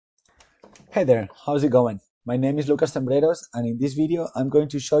Hey there, how's it going? My name is Cembreros, and in this video I'm going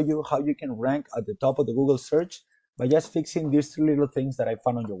to show you how you can rank at the top of the Google search by just fixing these three little things that I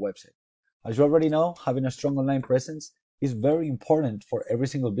found on your website. As you already know, having a strong online presence is very important for every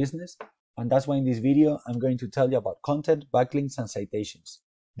single business, and that's why in this video I'm going to tell you about content, backlinks, and citations.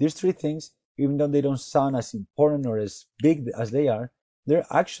 These three things, even though they don't sound as important or as big as they are, they're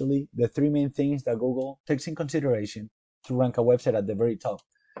actually the three main things that Google takes in consideration to rank a website at the very top.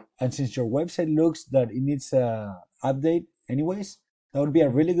 And since your website looks that it needs a update anyways, that would be a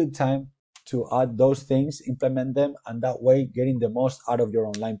really good time to add those things, implement them, and that way getting the most out of your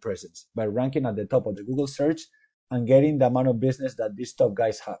online presence by ranking at the top of the Google search and getting the amount of business that these top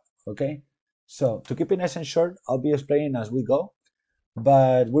guys have. Okay? So to keep it nice and short, I'll be explaining as we go,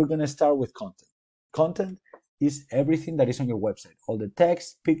 but we're gonna start with content. Content is everything that is on your website, all the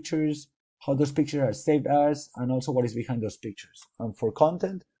text, pictures, how those pictures are saved as, and also what is behind those pictures. And for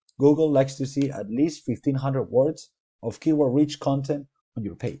content, Google likes to see at least 1500 words of keyword-rich content on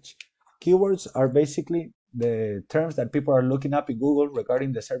your page. Keywords are basically the terms that people are looking up in Google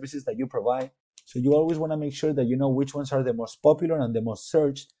regarding the services that you provide. So you always want to make sure that you know which ones are the most popular and the most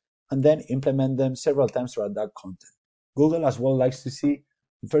searched, and then implement them several times throughout that content. Google as well likes to see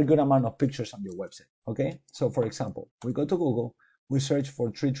a very good amount of pictures on your website. Okay, so for example, we go to Google, we search for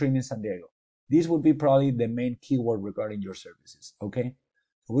tree trim in San Diego. This would be probably the main keyword regarding your services. Okay,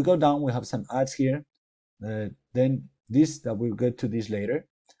 so we go down, we have some ads here. Then this that we'll get to this later.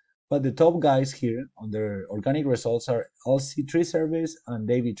 But the top guys here on their organic results are LC Tree Service and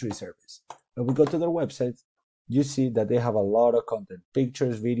Davy Tree Service. When we go to their website, you see that they have a lot of content,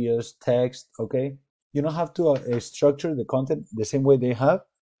 pictures, videos, text. Okay, you don't have to structure the content the same way they have,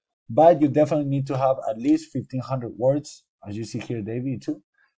 but you definitely need to have at least 1500 words, as you see here, Davey too.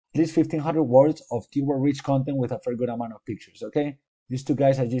 At least 1500 words of keyword rich content with a very good amount of pictures. Okay, these two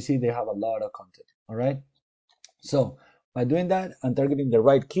guys, as you see, they have a lot of content. All right, so by doing that and targeting the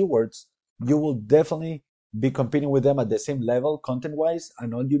right keywords, you will definitely be competing with them at the same level content wise.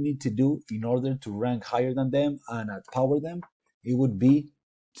 And all you need to do in order to rank higher than them and outpower them, it would be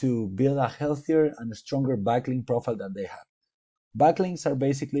to build a healthier and a stronger backlink profile that they have. Backlinks are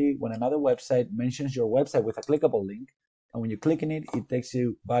basically when another website mentions your website with a clickable link, and when you click on it, it takes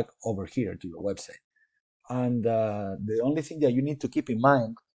you back over here to your website. And the only thing that you need to keep in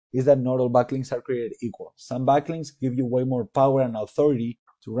mind is that not all backlinks are created equal. Some backlinks give you way more power and authority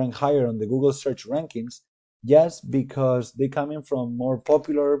to rank higher on the Google search rankings just because they come in from more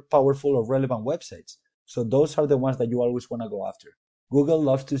popular, powerful, or relevant websites. So those are the ones that you always want to go after. Google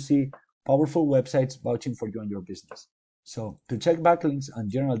loves to see powerful websites vouching for you and your business. So to check backlinks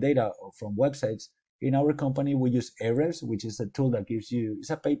and general data from websites, in our company we use Ahrefs, which is a tool that gives you, it's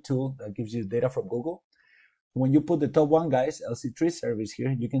a paid tool that gives you data from Google. When you put the top one guys, LC Tree Service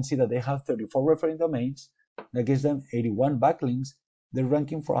here, you can see that they have 34 referring domains. That gives them 81 backlinks. They're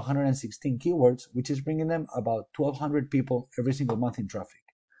ranking for 116 keywords, which is bringing them about 1,200 people every single month in traffic.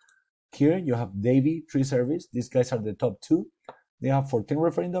 Here you have Davy Tree Service. These guys are the top two. They have 14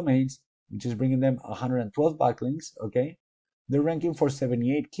 referring domains, which is bringing them 112 backlinks. Okay, they're ranking for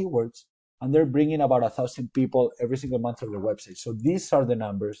 78 keywords, and they're bringing about 1,000 people every single month to their website. So these are the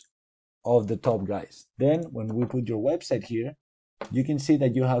numbers of the top guys. Then when we put your website here, you can see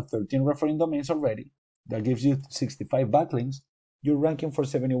that you have 13 referring domains already. That gives you 65 backlinks. You're ranking for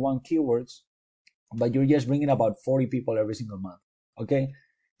 71 keywords, but you're just bringing about 40 people every single month. Okay,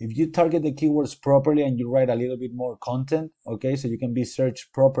 if you target the keywords properly and you write a little bit more content, okay, so you can be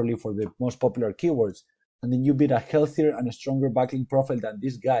searched properly for the most popular keywords, and then you build a healthier and a stronger backlink profile than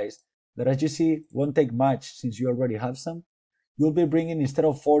these guys that, as you see, won't take much since you already have some. You'll be bringing, instead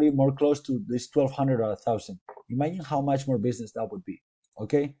of 40, more close to this 1,200 or 1,000. Imagine how much more business that would be.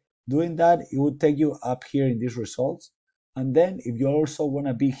 Okay, doing that, it would take you up here in these results. And then if you also want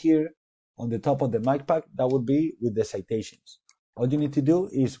to be here on the top of the mic pack, that would be with the citations. All you need to do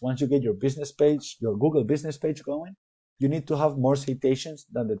is, once you get your business page, your Google business page going, you need to have more citations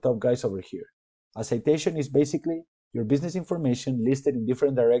than the top guys over here. A citation is basically your business information listed in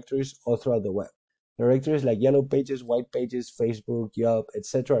different directories all throughout the web. Directories like Yellow Pages, White Pages, Facebook, Yelp,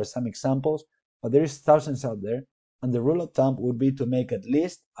 etc. are some examples, but there is thousands out there, and the rule of thumb would be to make at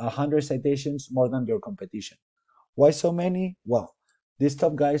least 100 citations more than your competition. Why so many? Well, these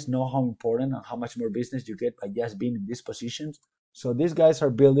top guys know how important and how much more business you get by just being in these positions, so these guys are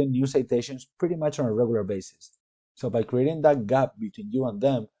building new citations pretty much on a regular basis. So by creating that gap between you and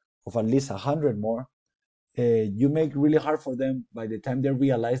them of at least 100 more, you make really hard for them by the time they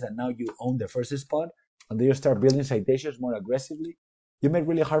realize that now you own the first spot and they start building citations more aggressively. You make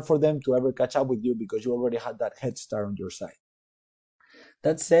really hard for them to ever catch up with you because you already had that head start on your side.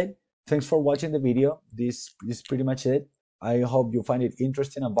 That said, Thanks for watching the video. This is pretty much it. I hope you find it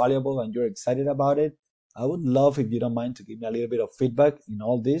interesting and valuable and you're excited about it. I would love if you don't mind to give me a little bit of feedback in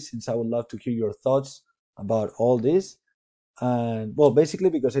all this, since I would love to hear your thoughts about all this. And well, basically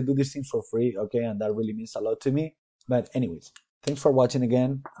because I do these things for free, okay, and that really means a lot to me. But anyways, thanks for watching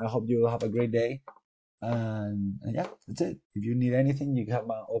again. I hope you have a great day. And yeah, that's it. If you need anything, you have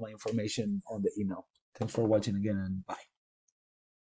all my information on the email. Thanks for watching again, and bye.